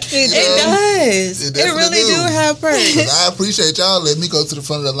perks. It does. It really do have perks. I appreciate y'all letting me go to the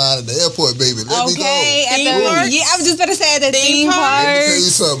front of the line at the airport, baby. Let me go. I was just about to say at the theme park. Let me tell you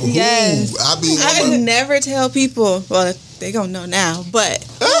something. Yes. I never tell people. Well, they gonna know now. But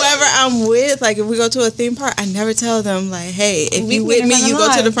whoever I'm with, like if we go to a theme park, I never tell them like, hey, if you with me, you go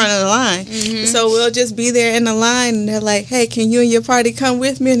to the front of the line. Mm-hmm. So we'll just be there in the line, and they're like, hey, can you and your party come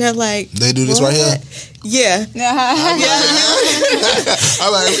with me? And they're like, they do this right here. Yeah. I'm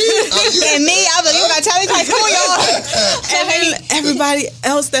like, and me, I was like, you gotta tell me like, cool, y'all. And then everybody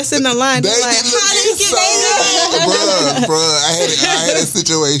else that's in the line, they're like, how did you get there? Bruh, I had a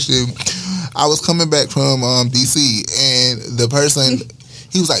situation. I was coming back from DC, and the person,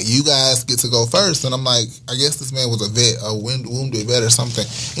 he was like, you guys get to go first. And I'm like, I guess this man was a vet, a wounded vet or something.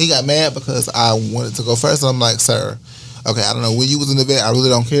 And he got mad because I wanted to go first. And I'm like, sir, okay, I don't know when you was in the vet, I really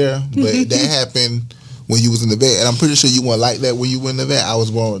don't care. But that happened when you was in the vet. And I'm pretty sure you weren't like that when you were in the vet. I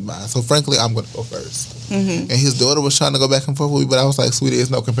was born with mine. So frankly, I'm going to go first. Mm-hmm. And his daughter was trying to go back and forth with me, but I was like, sweetie, it's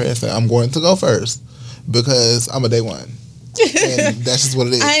no comparison. I'm going to go first because I'm a day one. And that's just what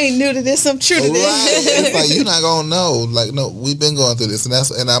it is. I ain't new to this. I'm true to this. Right. It's like you're not gonna know. Like, no, we've been going through this, and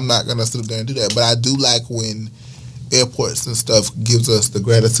I'm not gonna sit there and do that. But I do like when airports and stuff gives us the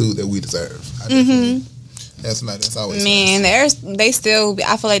gratitude that we deserve. That's nice. That's always nice. They still.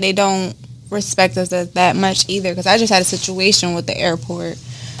 I feel like they don't respect us that much either. Because I just had a situation with the airport,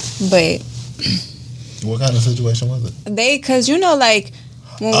 but what kind of situation was it? Because like.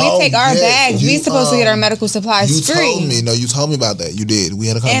 When we take our bags, we supposed to get our medical supplies free. You told me about that. You did. We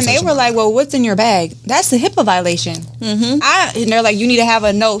had a conversation. And they were like, well, what's in your bag? That's a HIPAA violation. Mm-hmm. And they're like, you need to have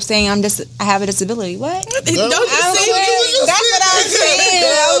a note saying I have a disability. What? That's what I'm saying.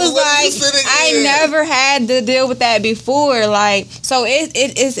 I was like, I never had to deal with that before. Like, so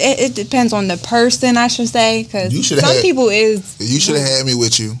it depends on the person, I should say. Because some people is. You should have had me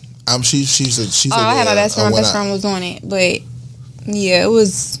with you. She's. I had my best friend. My best friend was on it, but yeah, it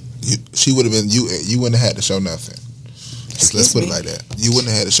was. She would have been you. You wouldn't have had to show nothing. Let's put it like that. You wouldn't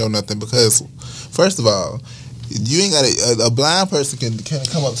have had to show nothing because, first of all, you ain't got a blind person can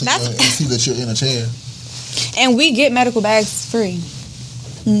come up to you and see that you're in a chair. And we get medical bags free.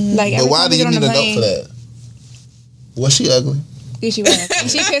 Like, but why do you need a note for that? Was she ugly? Yeah, she was.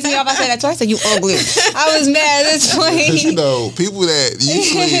 She pissed me off. I said that twice. I said, you ugly. I was mad at this point. Because, you know, people that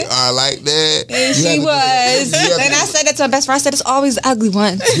usually are like that. And she was. And I said that to my best friend. I said, it's always the ugly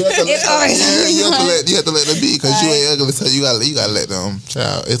ones. It's always ugly ones. You have to let them be because you ain't ugly. So you gotta let them.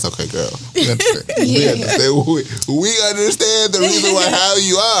 Child, it's okay, girl. We understand. We understand the reason why how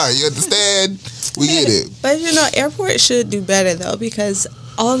you are. You understand? We get it. But, you know, airports should do better, though, because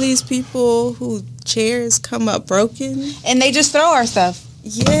all these people who chairs come up broken and they just throw our stuff.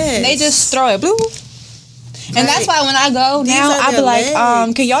 Yes. They just throw it. Blue. And that's why when I go now, I be like,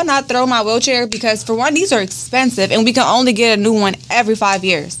 can y'all not throw my wheelchair? Because for one, these are expensive and we can only get a new one every 5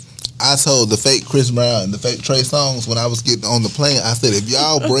 years. I told the fake Chris Brown and the fake Trey Songz when I was getting on the plane, I said, if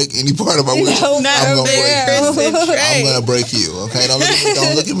y'all break any part of my wheelchair, I'm gonna break you. Okay, don't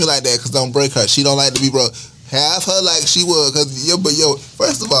look at me like that because don't break her. She don't like to be broke. Have her like she was, cause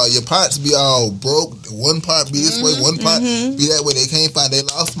first of all, your parts be all broke. One part be this way, one part be that way. They can't find. They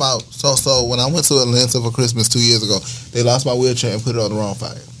lost my so when I went to Atlanta for Christmas 2 years ago, they lost my wheelchair and put it on the wrong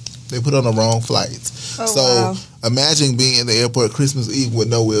flight. They put it on the wrong flights. Wow. Imagine being in the airport Christmas Eve with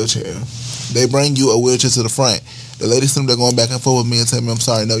no wheelchair. They bring you a wheelchair to the front. The lady sitting there going back and forth with me and telling me, "I'm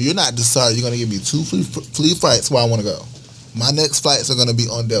sorry. No, you're not just sorry. You're gonna give me 2 free flights where I want to go." My next flights are going to be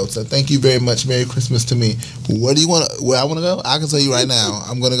on Delta. Thank you very much. Merry Christmas to me. Where do you want? Where I want to go? I can tell you right now.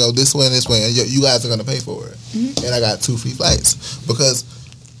 I'm going to go this way and this way, and you guys are going to pay for it. And I got 2 free flights because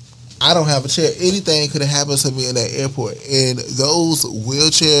I don't have a chair. Anything could have happened to me in that airport, and those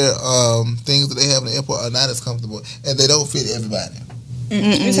wheelchair things that they have in the airport are not as comfortable, and they don't fit everybody.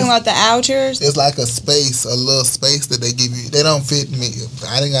 You're talking about the owl chairs? It's like a little space that they give you. They don't fit me.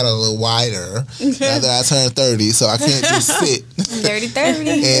 I done got a little wider now that I turned 30, so I can't just sit. 30.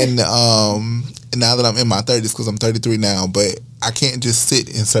 And now that I'm in my 30s, because I'm 33 now, but I can't just sit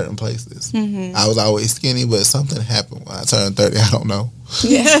in certain places. I was always skinny, but something happened when I turned 30. I don't know.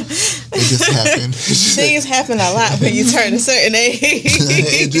 Yeah. It just happened. Things happen a lot when you turn a certain age. it's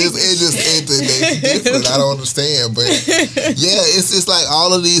different. I don't understand. But yeah, it's just like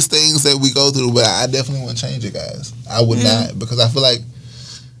all of these things that we go through, but I definitely wouldn't change it, guys. I would not, because I feel like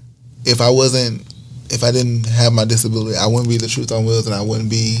if I didn't have my disability, I wouldn't be the Truth on Wheels, and I wouldn't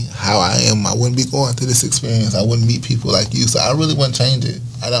be how I am. I wouldn't be going through this experience. I wouldn't meet people like you. So I really wouldn't change it.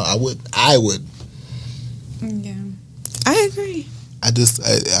 I would. Yeah. I agree. I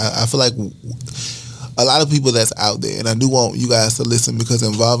feel like a lot of people that's out there, and I do want you guys to listen, because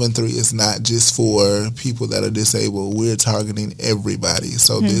Involving 3 is not just for people that are disabled. We're targeting everybody.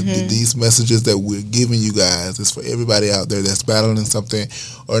 So these messages that we're giving you guys is for everybody out there that's battling something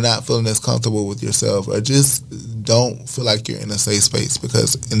or not feeling as comfortable with yourself, or just don't feel like you're in a safe space,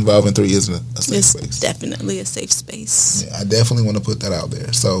 because Involving 3 isn't a safe space. It's definitely a safe space. Yeah, I definitely want to put that out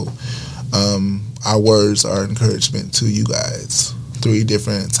there. So our words are encouragement to you guys. 3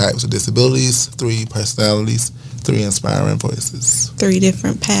 different types of disabilities, 3 personalities, 3 inspiring voices. 3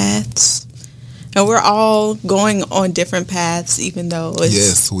 different paths. And we're all going on different paths, even though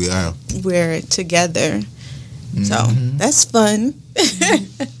yes, we are. We're together. So that's fun.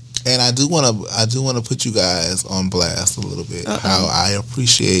 And I do want to put you guys on blast a little bit. How I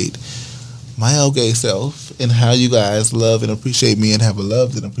appreciate my old gay self, and how you guys love and appreciate me, and have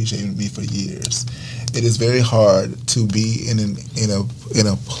loved and appreciated me for years. It is very hard to be in a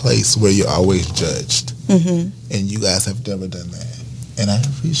place where you're always judged, and you guys have never done that. And I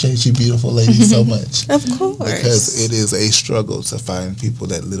appreciate you, beautiful ladies, so much. Of course, because it is a struggle to find people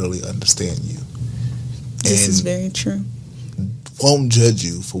that literally understand you. This is very true. Won't judge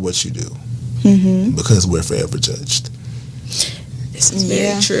you for what you do, because we're forever judged. This is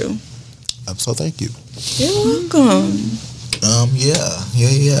very true. So thank you. You're welcome.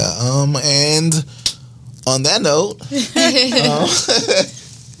 And on that note,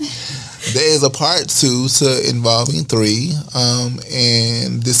 there is a part 2 to Involving 3,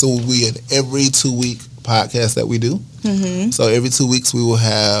 and this will be an every 2-week podcast that we do. So every 2 weeks we will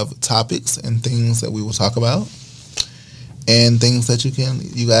have topics and things that we will talk about, and things that you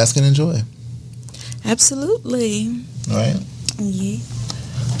guys can enjoy. Absolutely. All right. Yeah.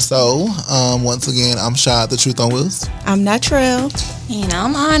 So, once again, I'm Shad, the Truth on Wheels. I'm Natrell. And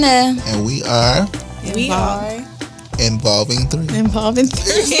I'm Anna. And we are... Involving 3. Involving 3.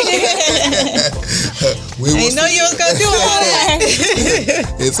 I know you was going to do all that.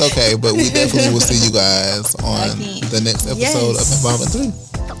 It's okay, but we definitely will see you guys on the next episode of Involving 3.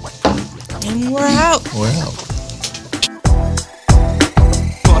 And we're out. We're out.